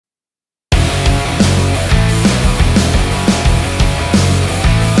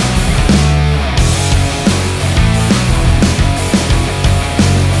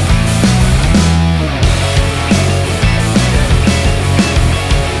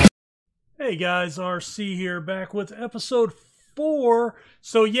Hey guys, RC here, back with episode 4.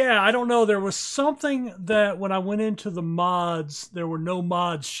 So yeah, I don't know, there was something that when I went into the mods, there were no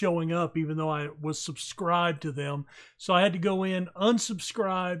mods showing up even though I was subscribed to them. So I had to go in,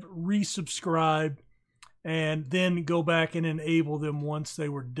 unsubscribe, resubscribe, and then go back and enable them once they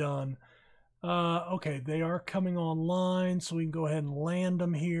were done. Okay, they are coming online, so we can go ahead and land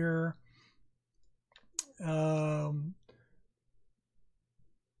them here.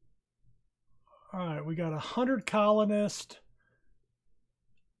 All right, we got 100 colonists,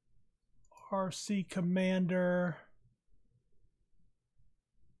 RC commander.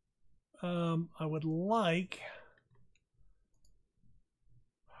 I would like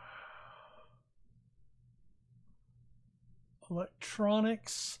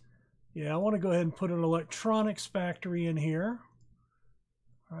electronics. Yeah, I want to go ahead and put an electronics factory in here.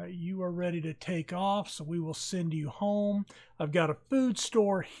 All right, you are ready to take off, so we will send you home. I've got a food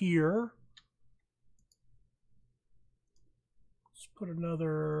store here. Let's put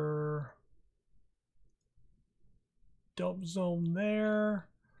another dump zone there.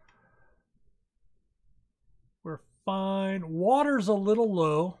 We're fine. Water's a little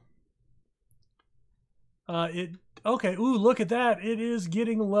low. Okay. Ooh, look at that. It is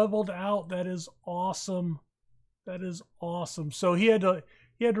getting leveled out. That is awesome. That is awesome. So he had to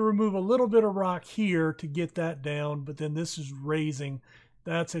remove a little bit of rock here to get that down, but then this is raising.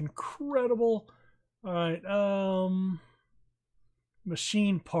 That's incredible. All right.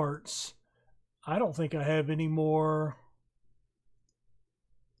 Machine parts. I don't think I have any more.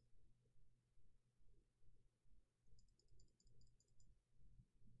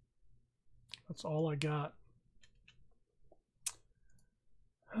 That's all I got.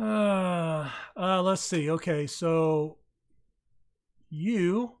 Let's see. Okay, so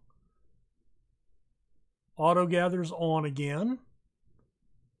you auto gathers on again.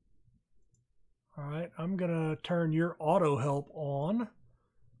 All right, I'm gonna turn your auto help on,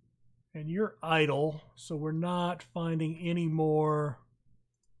 and you're idle, so we're not finding any more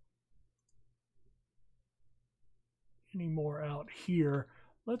out here.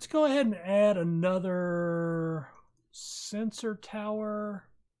 Let's go ahead and add another sensor tower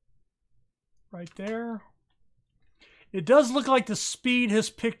right there. It does look like the speed has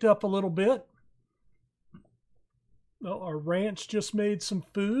picked up a little bit. Oh, our ranch just made some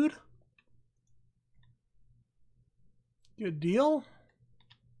food. Good deal.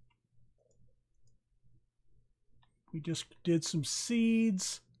 We just did some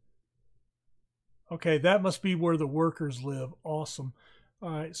seeds. Okay, that must be where the workers live. Awesome. All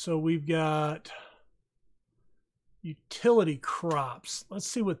right, so we've got utility crops. Let's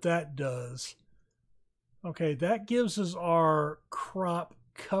see what that does. Okay, that gives us our crop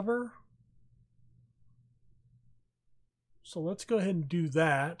cover. So let's go ahead and do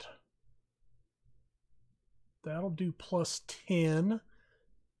that. That'll do plus 10.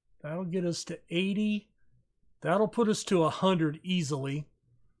 That'll get us to 80. That'll put us to 100 easily.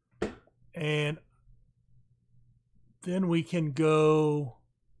 And then we can go.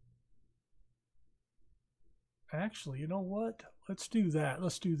 Actually, you know what? Let's do that.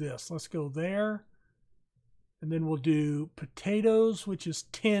 Let's do this. Let's go there. And then we'll do potatoes, which is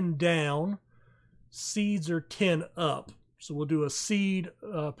 10 down. Seeds are 10 up. So we'll do a seed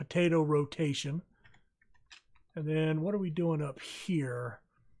potato rotation. And then what are we doing up here?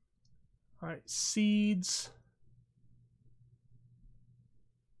 All right, seeds.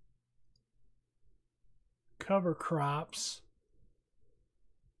 Cover crops.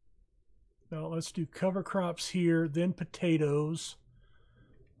 Now let's do cover crops here, then potatoes.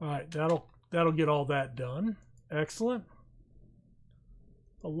 All right, that'll get all that done. Excellent.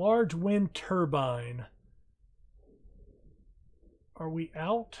 A large wind turbine. Are we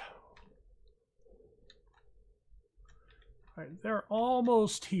out? All right, they're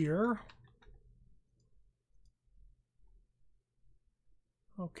almost here.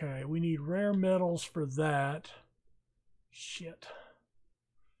 Okay, we need rare metals for that. Shit.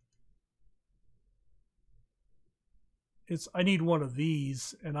 I need one of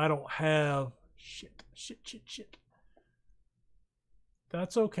these, and I don't have... Shit.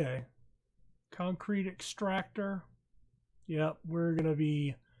 That's okay. Concrete extractor. Yep, we're going to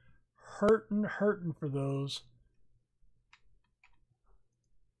be hurting for those.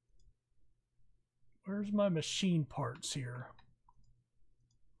 Where's my machine parts here?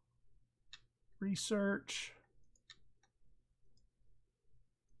 Research.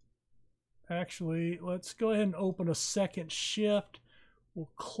 Actually, let's go ahead and open a second shift.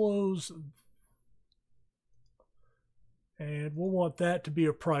 We'll close, and we'll want that to be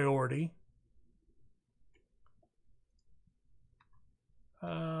a priority.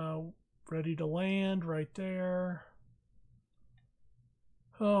 ready to land right there.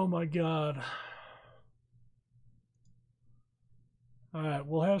 Oh my God. All right,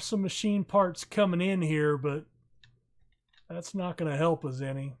 we'll have some machine parts coming in here, but that's not going to help us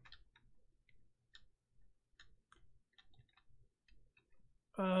any.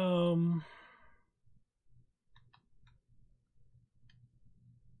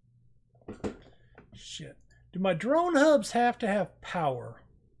 Shit. Do my drone hubs have to have power?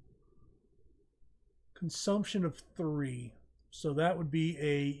 Consumption of 3. So that would be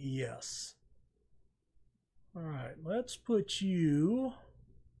a yes. All right, let's put you...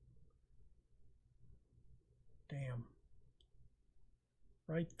 Damn.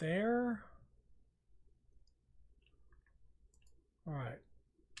 Right there. All right.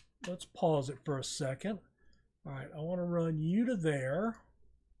 Let's pause it for a second. All right, I want to run you to there.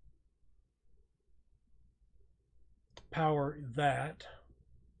 Power that.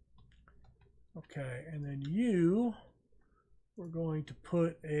 Okay, and then you, we're going to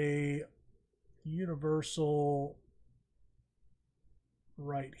put a universal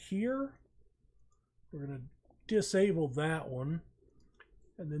right here. We're going to disable that one.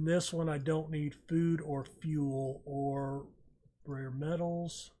 And then this one, I don't need food or fuel or rare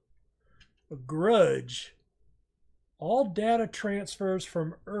metals. A grudge. All data transfers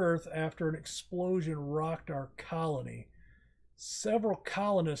from Earth after an explosion rocked our colony. Several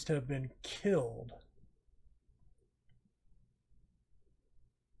colonists have been killed.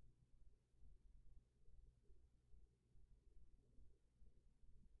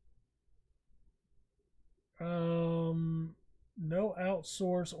 No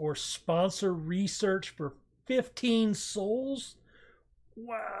outsource or sponsor research for 15 souls?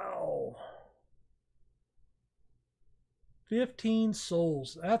 Wow. 15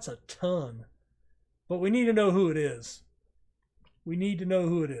 souls. That's a ton. But we need to know who it is. We need to know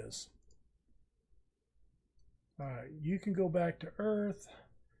who it is. All right, you can go back to Earth.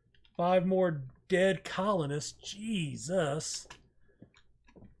 5 more dead colonists. Jesus.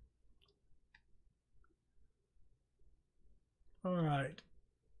 All right.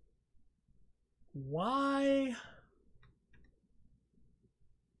 Why?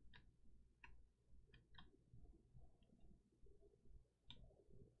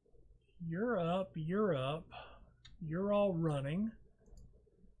 You're up. You're up. You're all running.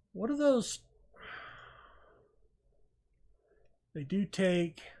 What are those? They do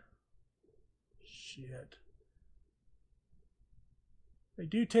take... Shit. They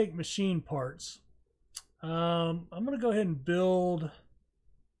do take machine parts. I'm going to go ahead and build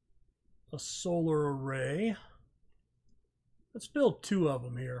a solar array. Let's build 2 of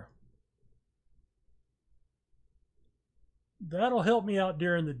them here. That'll help me out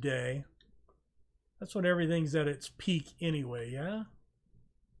during the day. That's when everything's at its peak anyway, yeah?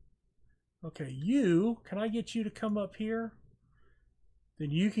 Okay, can I get you to come up here?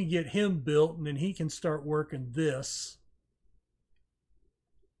 Then you can get him built, and then he can start working this.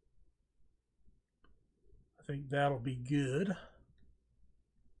 I think that'll be good.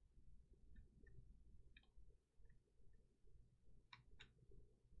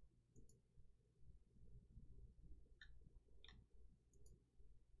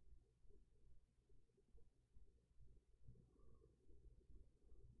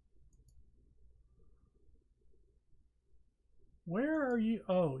 Where are you?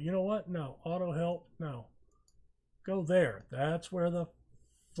 Oh, you know what? No. Auto help? No. Go there. That's where the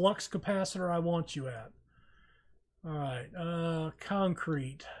flux capacitor I want you at. All right.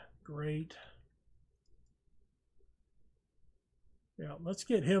 Concrete. Great. Yeah, let's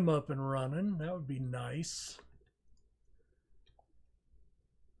get him up and running. That would be nice.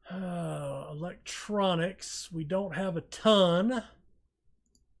 Electronics. We don't have a ton.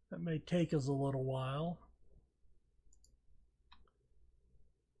 That may take us a little while.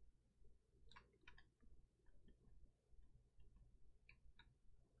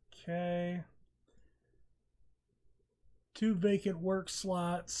 Okay. 2 vacant work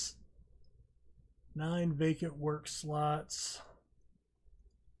slots. 9 vacant work slots.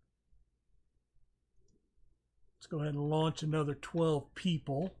 Let's go ahead and launch another 12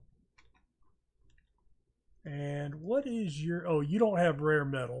 people. And what is your... Oh, you don't have rare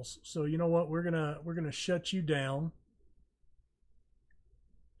metals. So you know what? We're gonna shut you down.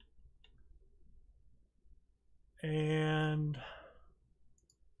 And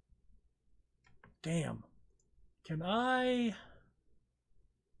damn. Can I...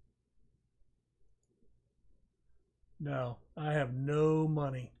 No, I have no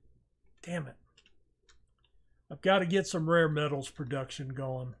money. Damn it. I've got to get some rare metals production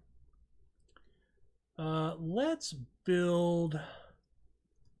going. Let's build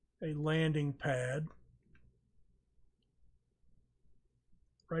a landing pad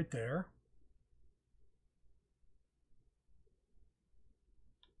right there.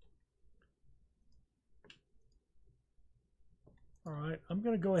 All right, I'm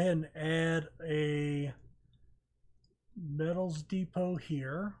going to go ahead and add a metals depot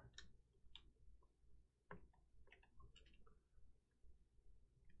here.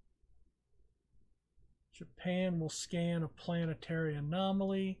 Japan will scan a planetary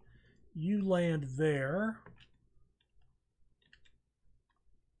anomaly. You land there.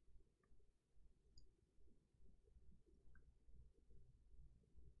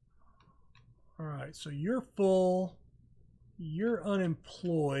 All right, so you're full. You're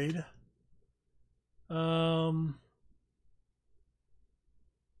unemployed.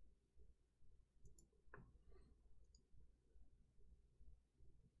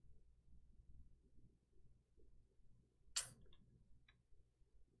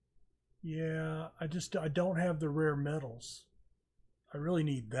 Yeah, I don't have the rare metals. I really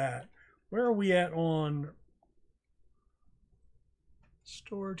need that. Where are we at on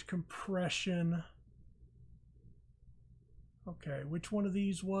storage compression? Okay, which one of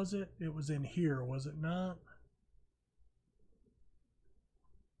these was it? It was in here, was it not?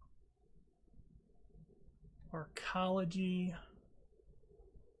 Arcology.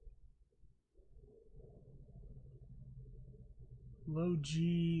 Low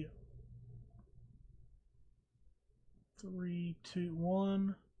G. 3, 2,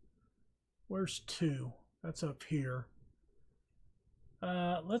 1. Where's 2? That's up here.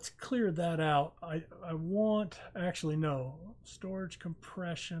 Let's clear that out. I want, actually no, storage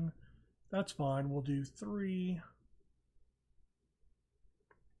compression. That's fine. We'll do 3.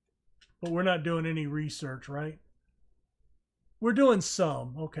 But we're not doing any research, right? We're doing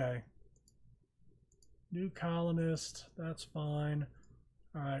some. Okay. New colonist. That's fine.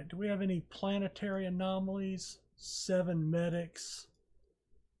 All right. Do we have any planetary anomalies? 7 medics.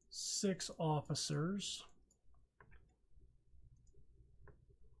 6 officers.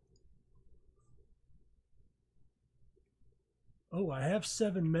 Oh, I have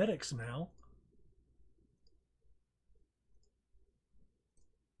 7 medics now.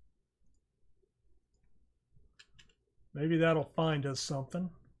 Maybe that'll find us something.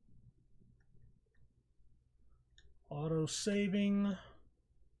 Auto saving.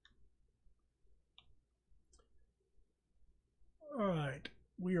 All right,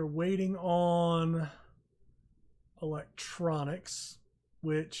 we are waiting on electronics,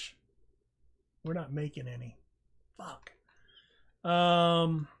 which we're not making any. Fuck.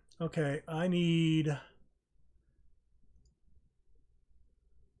 Okay, I need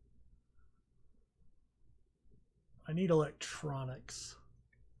electronics.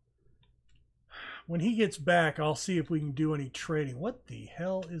 When he gets back, I'll see if we can do any trading. What the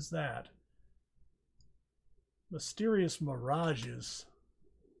hell is that? Mysterious mirages.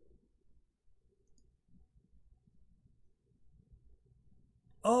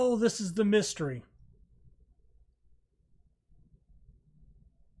 Oh, this is the mystery.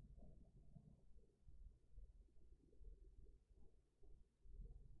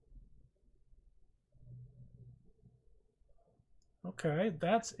 Okay,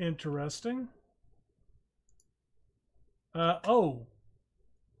 that's interesting. Oh.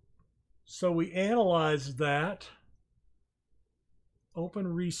 So we analyzed that. Open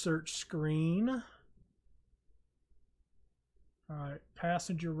research screen. All right,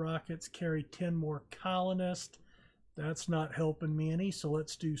 passenger rockets carry 10 more colonists. That's not helping me any, so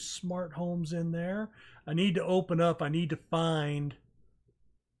let's do smart homes in there. I need to open up. I need to find...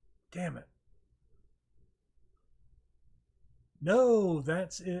 Damn it. No,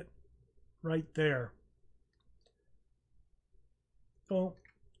 that's it right there. Boom.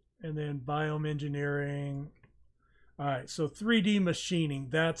 And then biome engineering. All right, so 3D machining,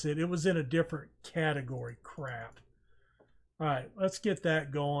 that's it. It was in a different category. Crap. All right, let's get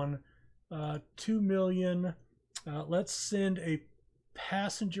that going. 2 million. Let's send a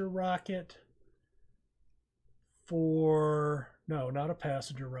passenger rocket for... No, not a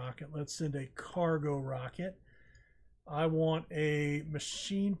passenger rocket. Let's send a cargo rocket. I want a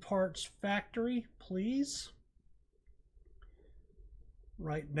machine parts factory, please.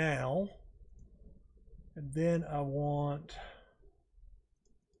 Right now. And then I want...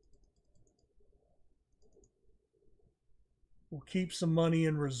 We'll keep some money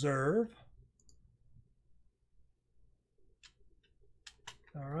in reserve.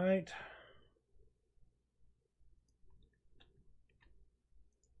 All right.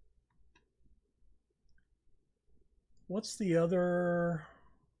 What's the other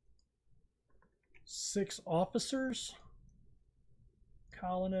 6 officers?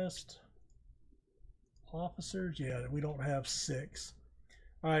 Colonist. Officers. Yeah, we don't have 6.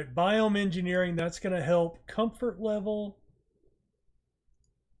 All right, biome engineering. That's going to help. Comfort level.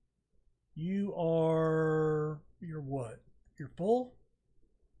 You're what? You're full?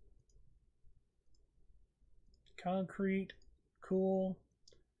 Concrete. Cool.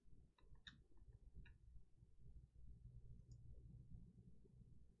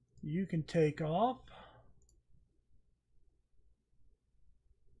 You can take off.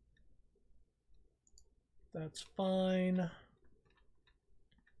 That's fine.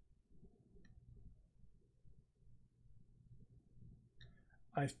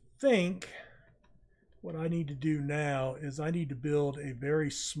 I think what I need to do now is I need to build a very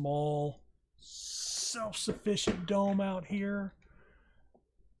small self-sufficient dome out here.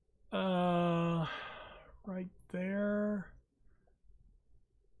 Right there.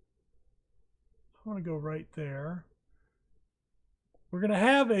 I want to go right there. We're gonna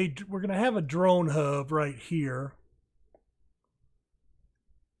have a drone hub right here.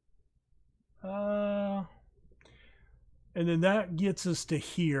 And then that gets us to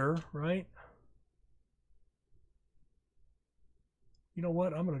here, right? You know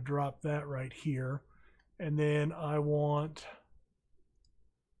what? I'm gonna drop that right here. And then I want,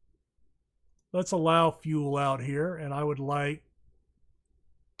 let's allow fuel out here, and I would like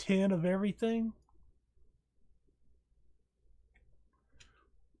 10 of everything.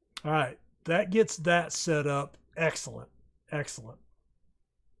 All right, that gets that set up. Excellent, excellent.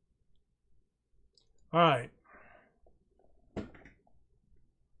 All right.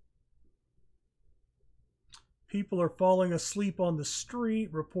 People are falling asleep on the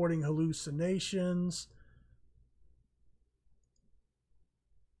street, reporting hallucinations.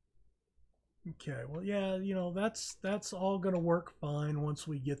 Okay, well, yeah, you know, that's all going to work fine once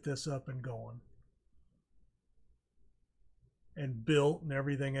we get this up and going. And built and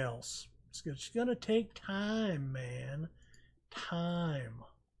everything else. It's going to take time, man. Time.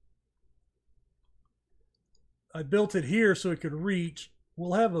 I built it here so it could reach.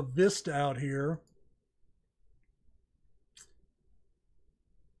 We'll have a vista out here.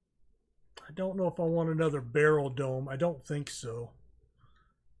 I don't know if I want another barrel dome. I don't think so.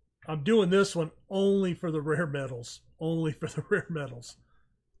 I'm doing this one only for the rare metals. Only for the rare metals.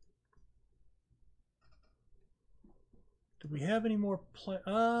 Do we have any more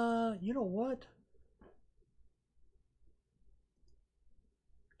you know what?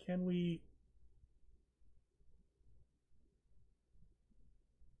 Can we...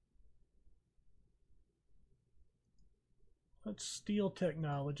 Let's steal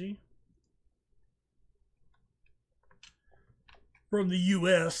technology from the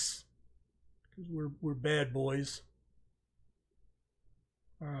US, because we're bad boys.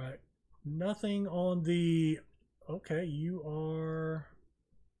 All right, nothing on the... Okay, you are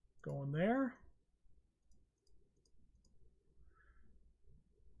going there.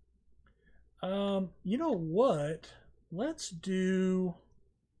 You know what? Let's build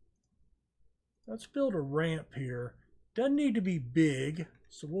a ramp here. Doesn't need to be big,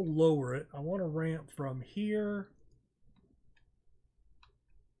 so we'll lower it. I want a ramp from here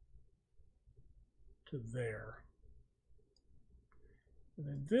to there. And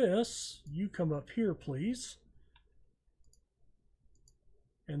then this, you come up here, please.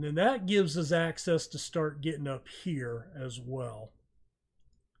 And then that gives us access to start getting up here as well.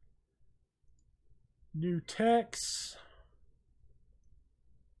 New techs.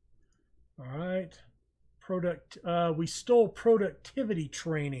 All right. We stole productivity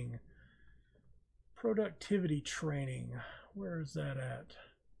training. Productivity training. Where is that at?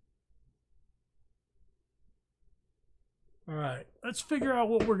 All right. Let's figure out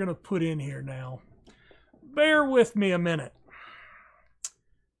what we're going to put in here now. Bear with me a minute.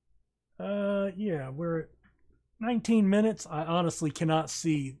 Yeah, we're at 19 minutes. I honestly cannot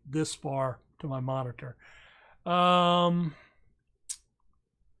see this far to my monitor.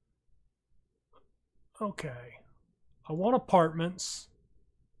 Okay. I want apartments.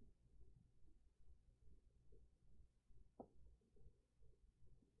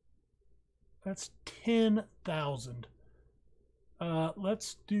 That's 10,000.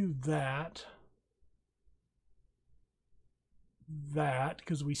 Let's do that. That,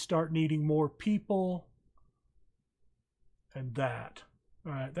 because we start needing more people. And that.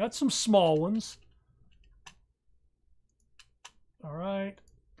 All right, that's some small ones. All right,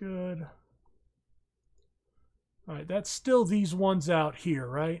 good. All right, that's still these ones out here,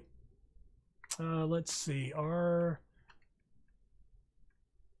 right? Let's see.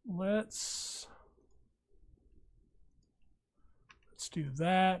 Let's do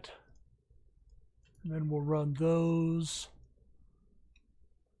that. And then we'll run those.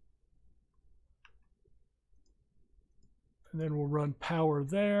 And then we'll run power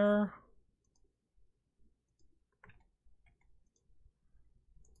there.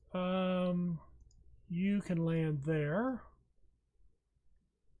 You can land there.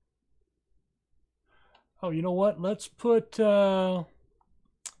 Oh, you know what? Let's put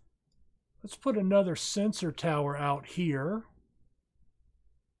another sensor tower out here.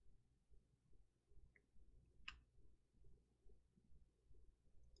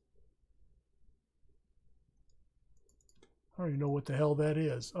 I don't even know what the hell that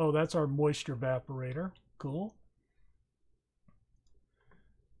is. Oh, that's our moisture evaporator. Cool.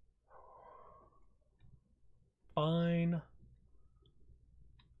 Fine.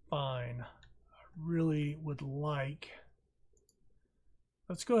 Fine. I really would like...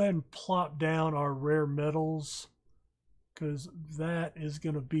 Let's go ahead and plop down our rare metals, because that is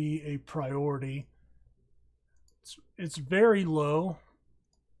going to be a priority. It's very low.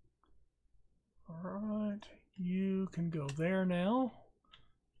 All right, you can go there now.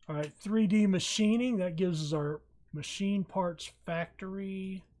 All right, 3D machining, that gives us our machine parts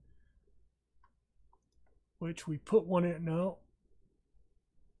factory, which we put one in. No,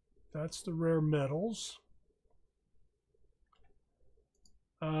 that's the rare metals.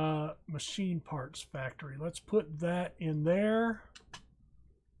 Machine parts factory. Let's put that in there.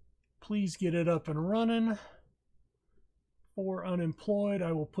 Please get it up and running. For unemployed,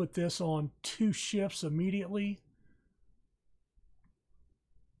 I will put this on 2 shifts immediately.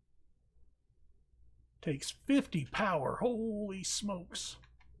 Takes 50 power. Holy smokes.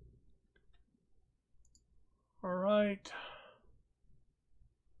 All right.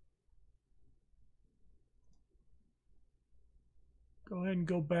 Go ahead and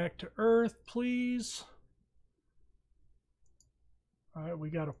go back to Earth, please. All right, we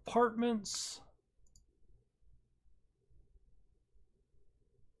got apartments.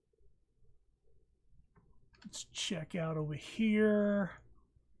 Let's check out over here.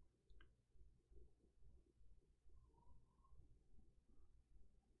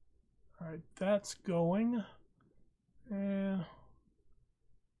 All right, that's going.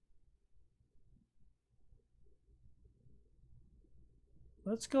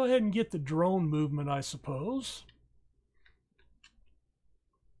 Let's go ahead and get the drone movement, I suppose.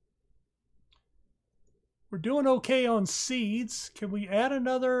 We're doing okay on seeds. Can we add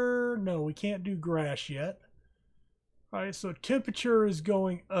another? No, we can't do grass yet. All right, so temperature is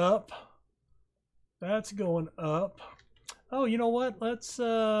going up. That's going up. Oh, you know what? Let's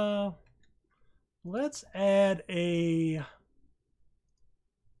add a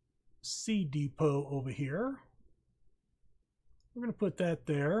seed depot over here. We're going to put that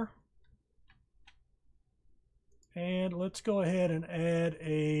there. And let's go ahead and add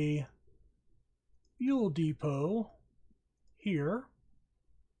a fuel depot here.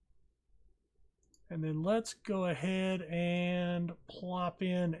 And then let's go ahead and plop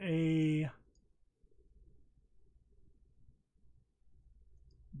in a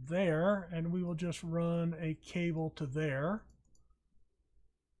there, and we will just run a cable to there.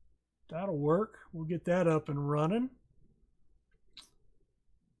 That'll work. We'll get that up and running.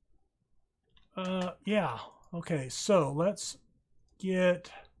 Yeah. Okay, so let's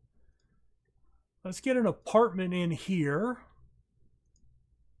get an apartment in here.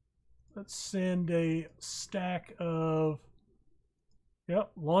 Let's send a stack of,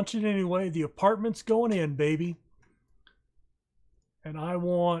 yep, launch it anyway. The apartment's going in, baby. And I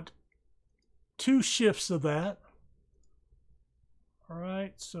want 2 shifts of that. All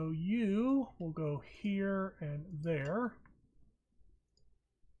right, so you will go here and there.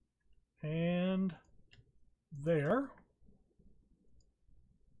 And there.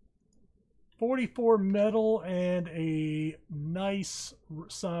 44 metal and a nice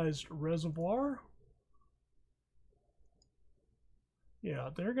sized reservoir. Yeah,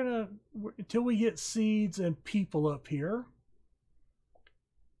 they're gonna, until we get seeds and people up here.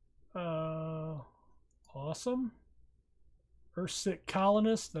 Awesome. Earthsick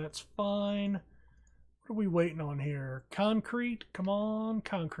colonists, that's fine. What are we waiting on here? Concrete, come on,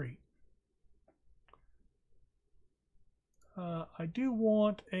 concrete. I do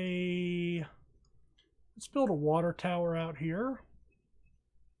want a, let's build a water tower out here.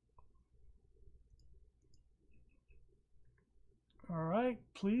 All right,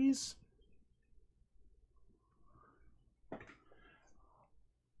 please.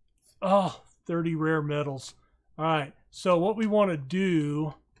 Oh, 30 rare metals. All right, so what we want to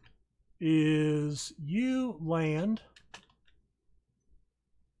do is you land.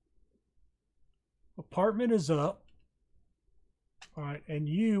 Apartment is up. All right, and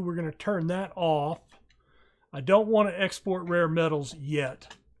we're going to turn that off. I don't want to export rare metals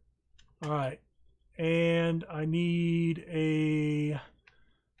yet. All right, And I need a,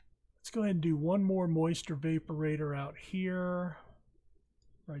 let's go ahead and do one more moisture vaporator out here,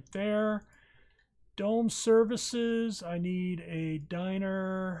 right there. Dome services, I need a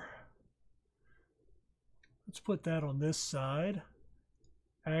diner. Let's put that on this side.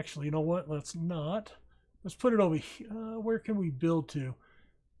 Actually, you know what? Let's not. Let's put it over here. Where can we build to?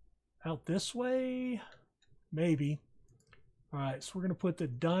 Out this way? Maybe. All right, so we're going to put the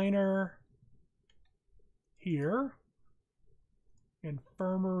diner here.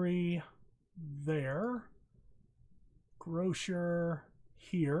 Infirmary there. Grocer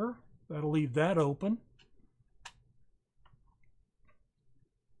here. That'll leave that open.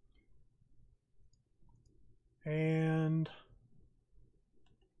 And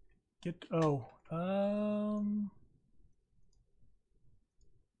get,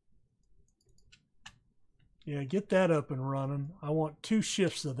 yeah, get that up and running. I want 2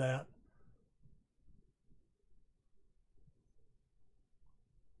 shifts of that.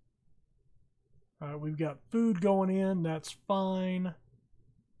 All right, we've got food going in. That's fine.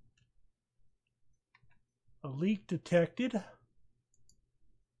 A leak detected.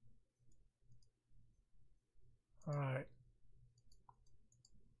 All right.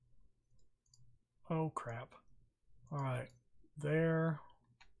 Oh, crap. All right. There.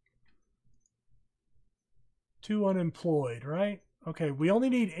 2 unemployed, right? Okay, we only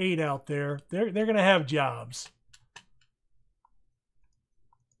need 8 out there. They're going to have jobs.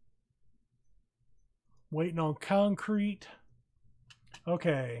 Waiting on concrete.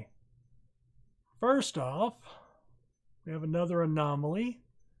 Okay. First off, we have another anomaly.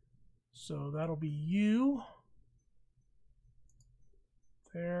 So that'll be you.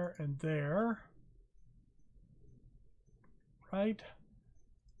 There and there. Right?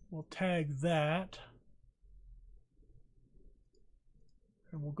 We'll tag that.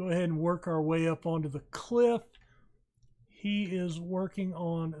 And we'll go ahead and work our way up onto the cliff. He is working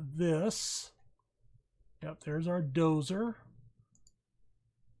on this. Yep, there's our dozer.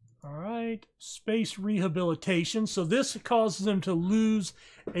 All right, space rehabilitation. So this causes them to lose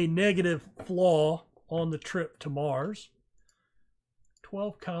a negative flaw on the trip to Mars.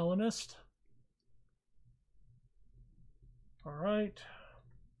 12 colonists. All right,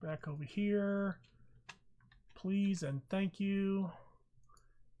 back over here. Please and thank you.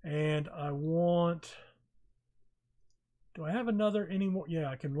 And I want, do I have another anymore? Yeah,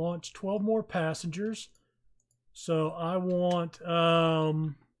 I can launch 12 more passengers. So I want,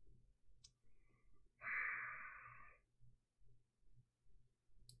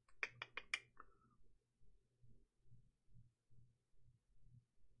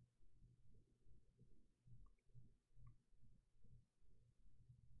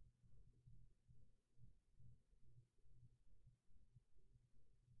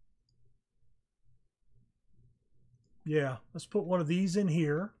 yeah, let's put one of these in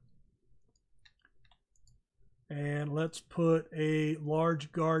here. And let's put a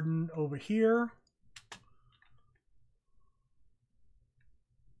large garden over here.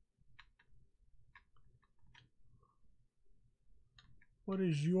 What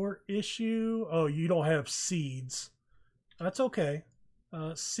is your issue? Oh, you don't have seeds. That's okay.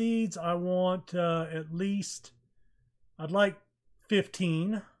 Seeds, I want at least, I'd like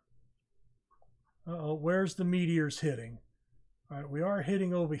 15. Uh-oh, where's the meteors hitting? All right, we are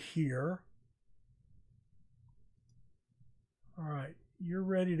hitting over here. All right, you're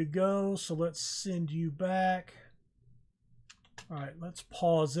ready to go, so let's send you back. All right, let's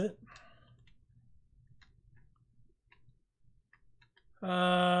pause it.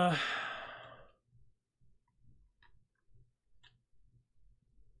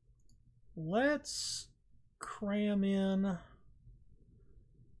 Let's cram in.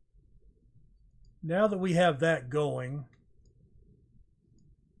 Now that we have that going,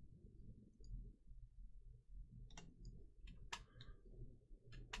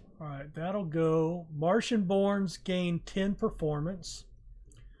 all right, that'll go. Martian Borns gain 10 performance.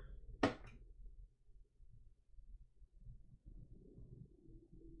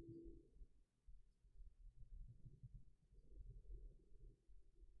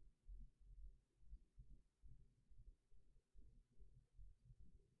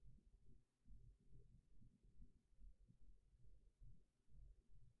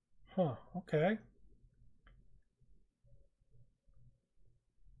 Huh, okay.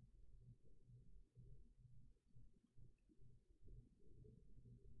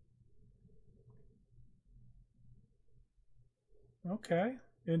 Okay,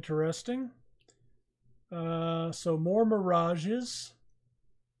 interesting. So more mirages.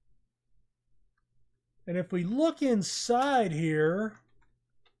 And if we look inside here,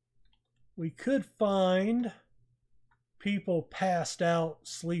 we could find people passed out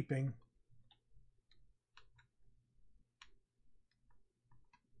sleeping.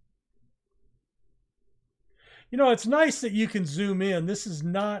 You know, it's nice that you can zoom in. This is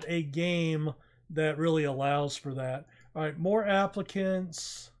not a game that really allows for that. All right, more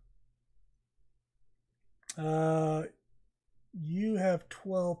applicants. You have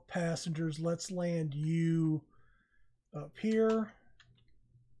 12 passengers. Let's land you up here.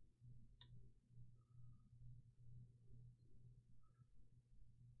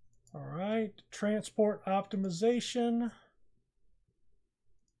 All right, transport optimization.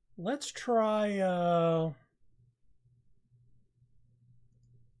 Let's try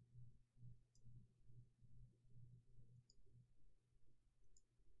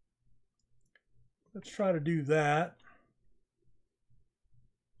let's try to do that.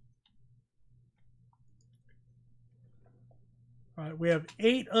 All right, we have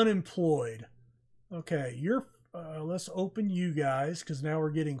 8 unemployed. Okay, you're let's open you guys because now we're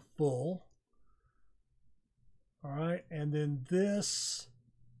getting full. All right, and then this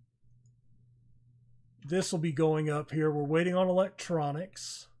will be going up here. We're waiting on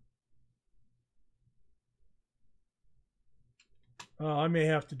electronics. Oh, I may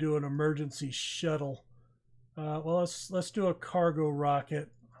have to do an emergency shuttle. Well, let's do a cargo rocket.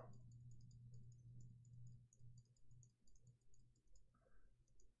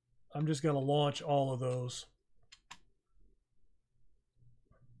 I'm just going to launch all of those.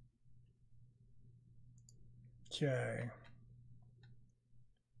 Okay.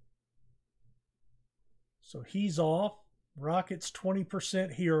 So he's off. Rocket's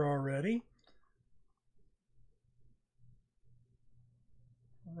 20% here already.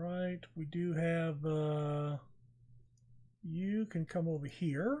 All right, we do have, you can come over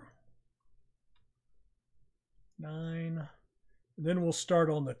here. 9. And then we'll start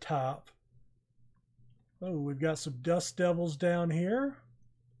on the top. Oh, we've got some dust devils down here.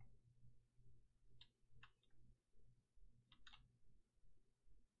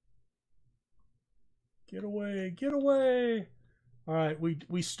 Get away, get away. All right,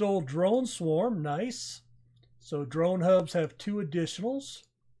 we stole drone swarm, nice. So drone hubs have 2 additionals.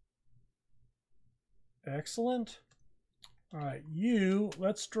 Excellent. All right,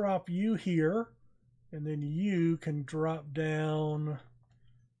 let's drop you here. And then you can drop down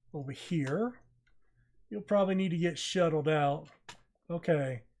over here. You'll probably need to get shuttled out.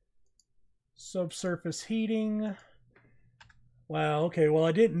 Okay. Subsurface heating. Wow, okay, well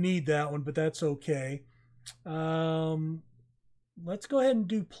I didn't need that one, but that's okay. Let's go ahead and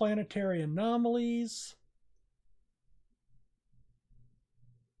do planetary anomalies.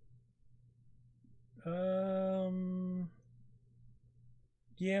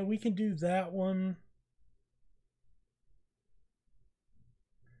 Yeah, we can do that one.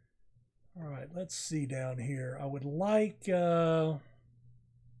 All right, let's see down here. I would like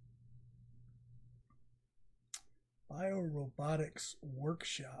biorobotics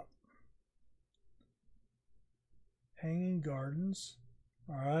workshop. Hanging gardens.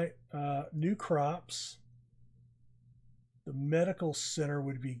 All right, new crops. The medical center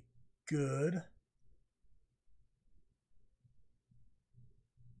would be good.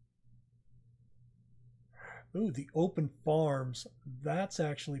 Ooh, the open farms. That's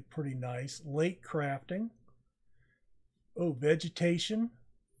actually pretty nice. Lake crafting. Oh, vegetation.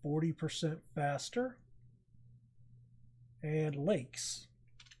 40% faster. And lakes.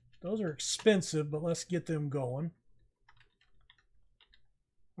 Those are expensive, but let's get them going.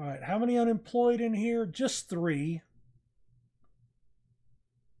 All right, how many unemployed in here? Just 3.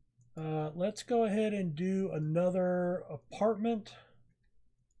 Let's go ahead and do another apartment.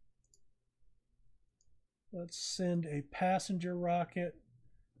 Let's send a passenger rocket.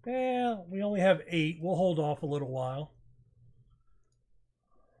 Yeah, we only have 8. We'll hold off a little while.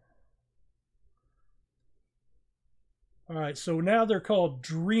 All right, so now they're called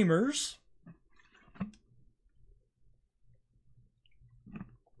Dreamers.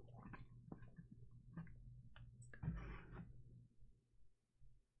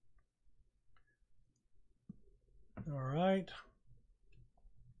 All right.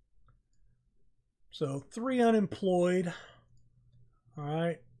 So 3 unemployed. All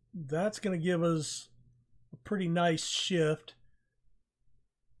right. That's going to give us a pretty nice shift.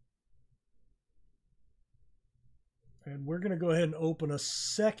 And we're going to go ahead and open a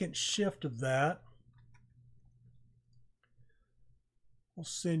second shift of that. We'll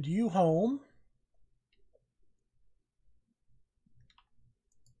send you home.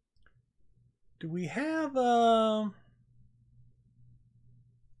 Do we have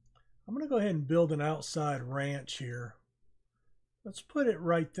I'm going to go ahead and build an outside ranch here. Let's put it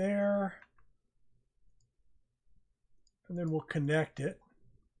right there. And then we'll connect it.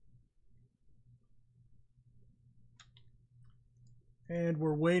 And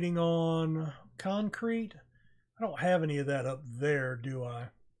we're waiting on concrete. I don't have any of that up there, do I?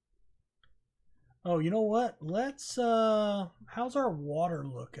 Oh, you know what? Let's, how's our water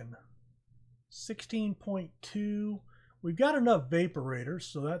looking? 16.2. We've got enough vaporators,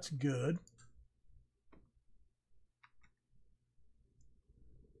 so that's good.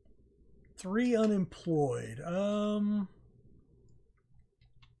 Three unemployed.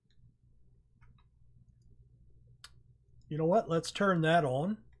 You know what? Let's turn that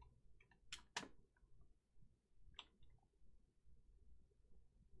on.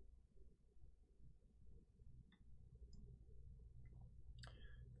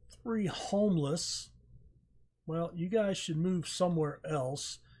 Three homeless. Well, you guys should move somewhere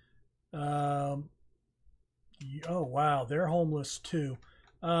else. Oh, wow. They're homeless too.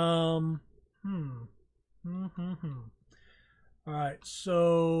 All right.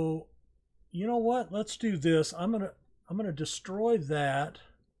 So, you know what? Let's do this. I'm gonna destroy that.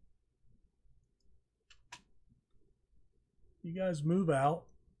 You guys move out.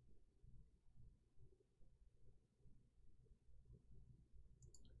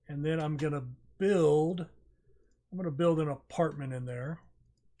 And then I'm gonna build an apartment in there.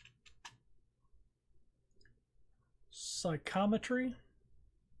 Psychometry.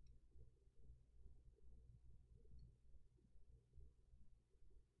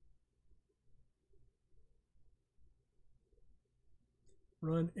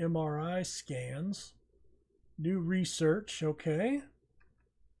 Run MRI scans. New research, okay.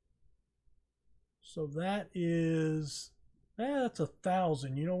 So that is, that's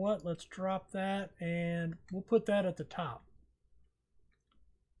 1,000. You know what? Let's drop that and we'll put that at the top.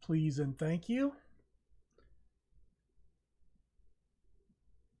 Please and thank you.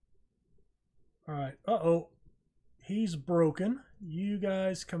 All right. Uh-oh. He's broken. You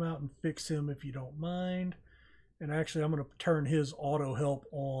guys come out and fix him if you don't mind. And actually, I'm going to turn his auto help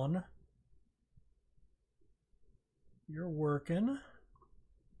on. You're working.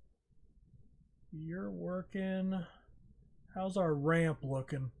 You're working. How's our ramp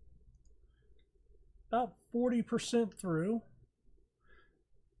looking? About 40% through.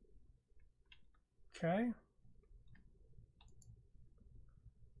 Okay.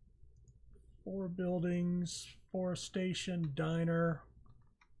 4 buildings, forestation, diner,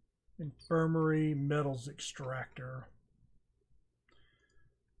 infirmary, metals extractor.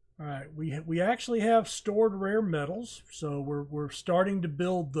 All right, we actually have stored rare metals, so we're starting to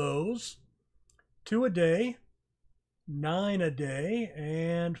build those. 2 a day, 9 a day,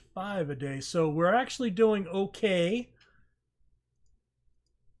 and 5 a day. So we're actually doing okay.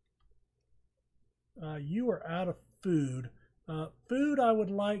 You are out of food. Food, I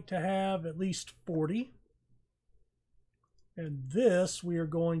would like to have at least 40. And this, we are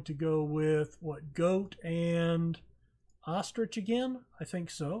going to go with, what, goat and ostrich again? I think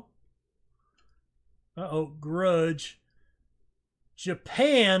so. Uh-oh, grudge.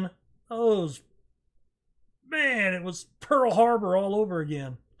 Japan. Oh, man, it was Pearl Harbor all over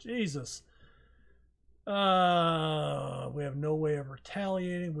again. Jesus. We have no way of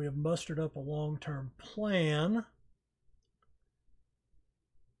retaliating. We have mustered up a long-term plan.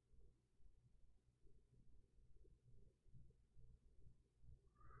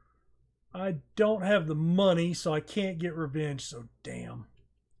 I don't have the money, so I can't get revenge, so damn.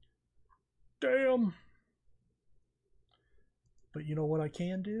 Damn. But you know what I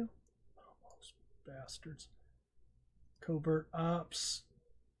can do? Oh, those bastards. Covert Ops.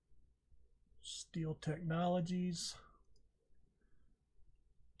 Steel Technologies.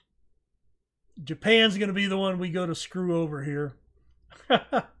 Japan's going to be the one we go to screw over here.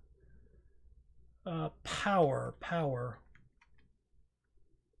 Power.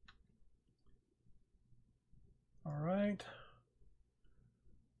 All right.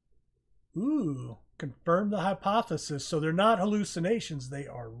 Ooh, confirm the hypothesis. So they're not hallucinations, they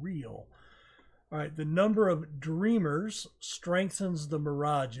are real. All right, the number of dreamers strengthens the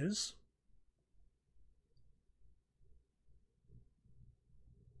mirages.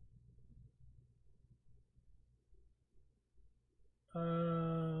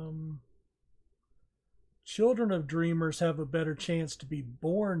 Children of dreamers have a better chance to be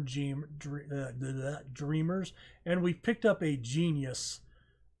born dreamers, and we've picked up a genius.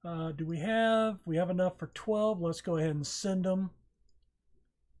 Do we have enough for 12? Let's go ahead and send them.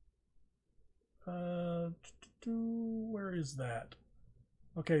 Where is that?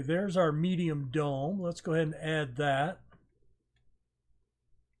 Okay, there's our medium dome. Let's go ahead and add that.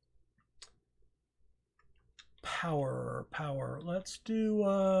 Power. Let's do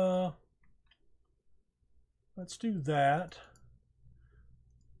Let's do that.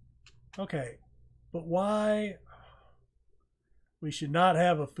 Okay, but why? We should not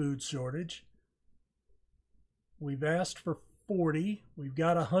have a food shortage. We've asked for 40. We've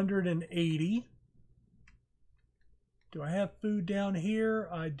got 180. Do I have food down here?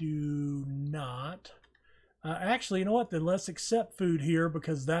 I do not. Actually, you know what? Then let's accept food here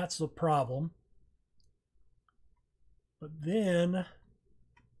because that's the problem. But then,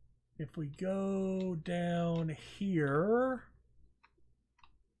 if we go down here,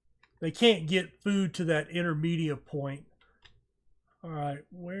 they can't get food to that intermediate point. All right,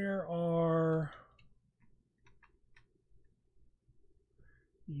 where are...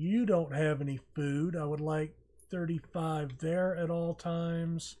 You don't have any food. I would like 35 there at all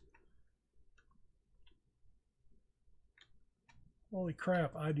times. Holy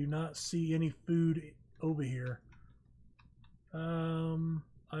crap, I do not see any food over here.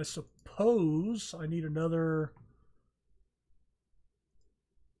 I suppose I need another...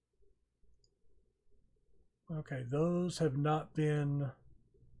 Okay, those have not been...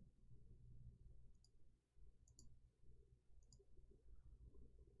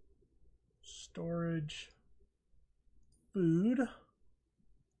 Storage, food,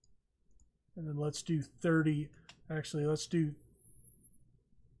 and then let's do 30. Actually, let's do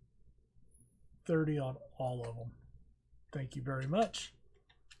 30 on all of them. Thank you very much.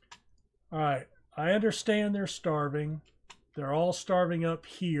 All right, I understand they're starving. They're all starving up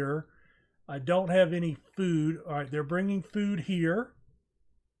here. I don't have any food. All right, they're bringing food here.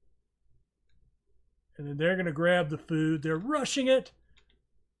 And then they're going to grab the food. They're rushing it.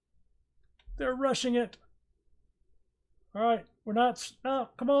 They're rushing it. All right, we're not... No,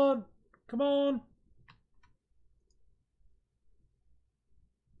 come on. Come on.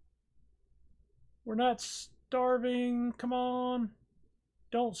 We're not starving. Come on.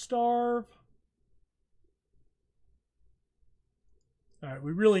 Don't starve. All right,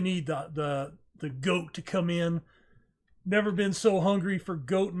 we really need the goat to come in. Never been so hungry for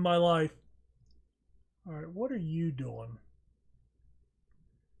goat in my life. All right, what are you doing?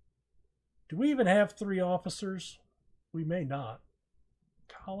 Do we even have 3 officers? We may not.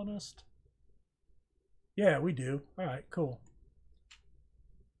 Colonist? Yeah, we do. All right, cool.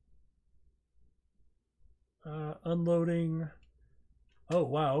 Unloading. Oh,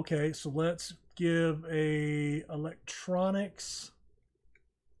 wow. Okay, so let's give a electronics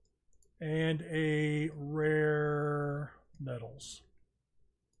and a rare metals.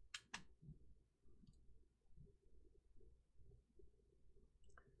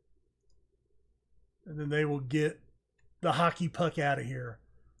 And then they will get the hockey puck out of here.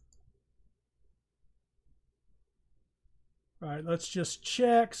 All right, let's just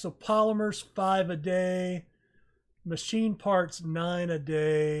check. So polymers 5 a day, machine parts 9 a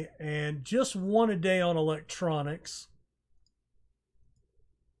day, and just 1 a day on electronics.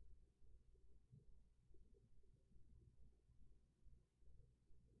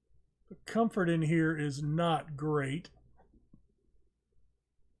 The comfort in here is not great.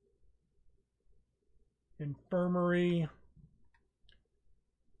 Infirmary.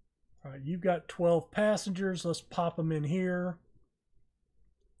 All right, you've got 12 passengers. Let's pop them in here.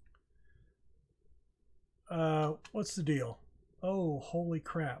 What's the deal? Oh, holy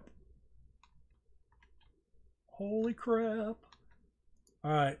crap. Holy crap.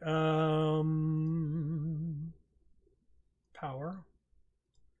 All right. Power.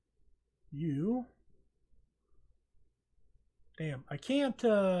 You. Damn, I can't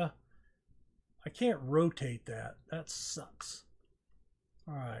rotate that. That sucks.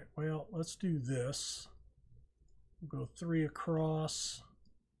 All right, well, let's do this. We'll go 3 across.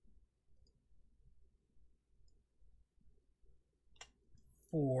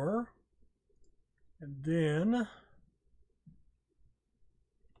 4. And then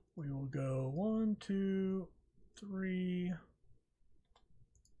we will go 1, 2, 3.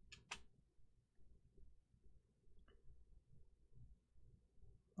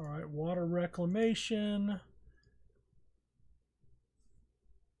 All right, water reclamation.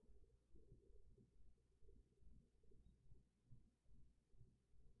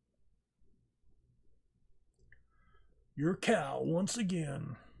 Your cow once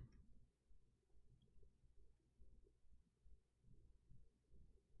again.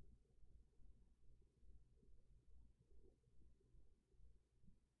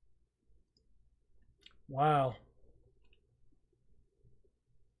 Wow.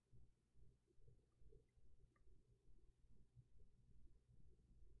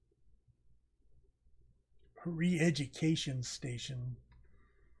 Re-education station.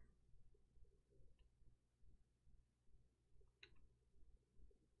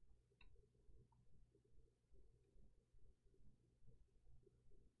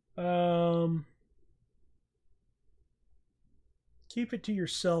 Keep it to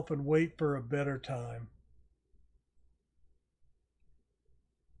yourself and wait for a better time.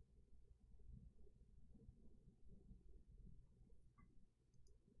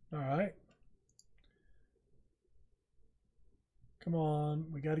 All right. Come on.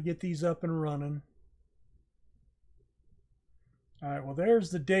 We got to get these up and running. All right. Well, there's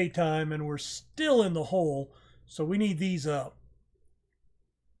the daytime, and we're still in the hole. So we need these up.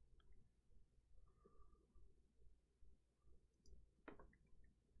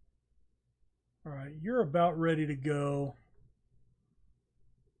 All right. You're about ready to go.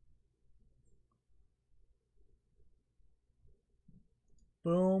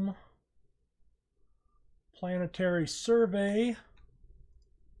 Boom. Planetary survey.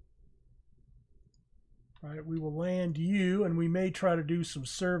 All right, we will land you, and we may try to do some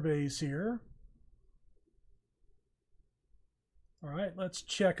surveys here. All right, let's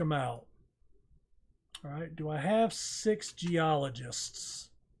check them out. All right, do I have 6 geologists?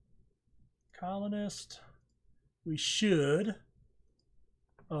 Colonist. We should.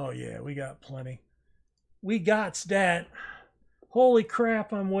 Oh, yeah, we got plenty. We got stat. Holy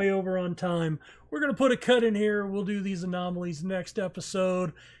crap, I'm way over on time. We're going to put a cut in here. We'll do these anomalies next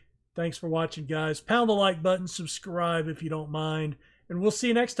episode. Thanks for watching, guys. Pound the like button, subscribe if you don't mind, and we'll see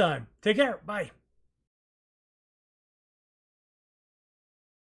you next time. Take care. Bye.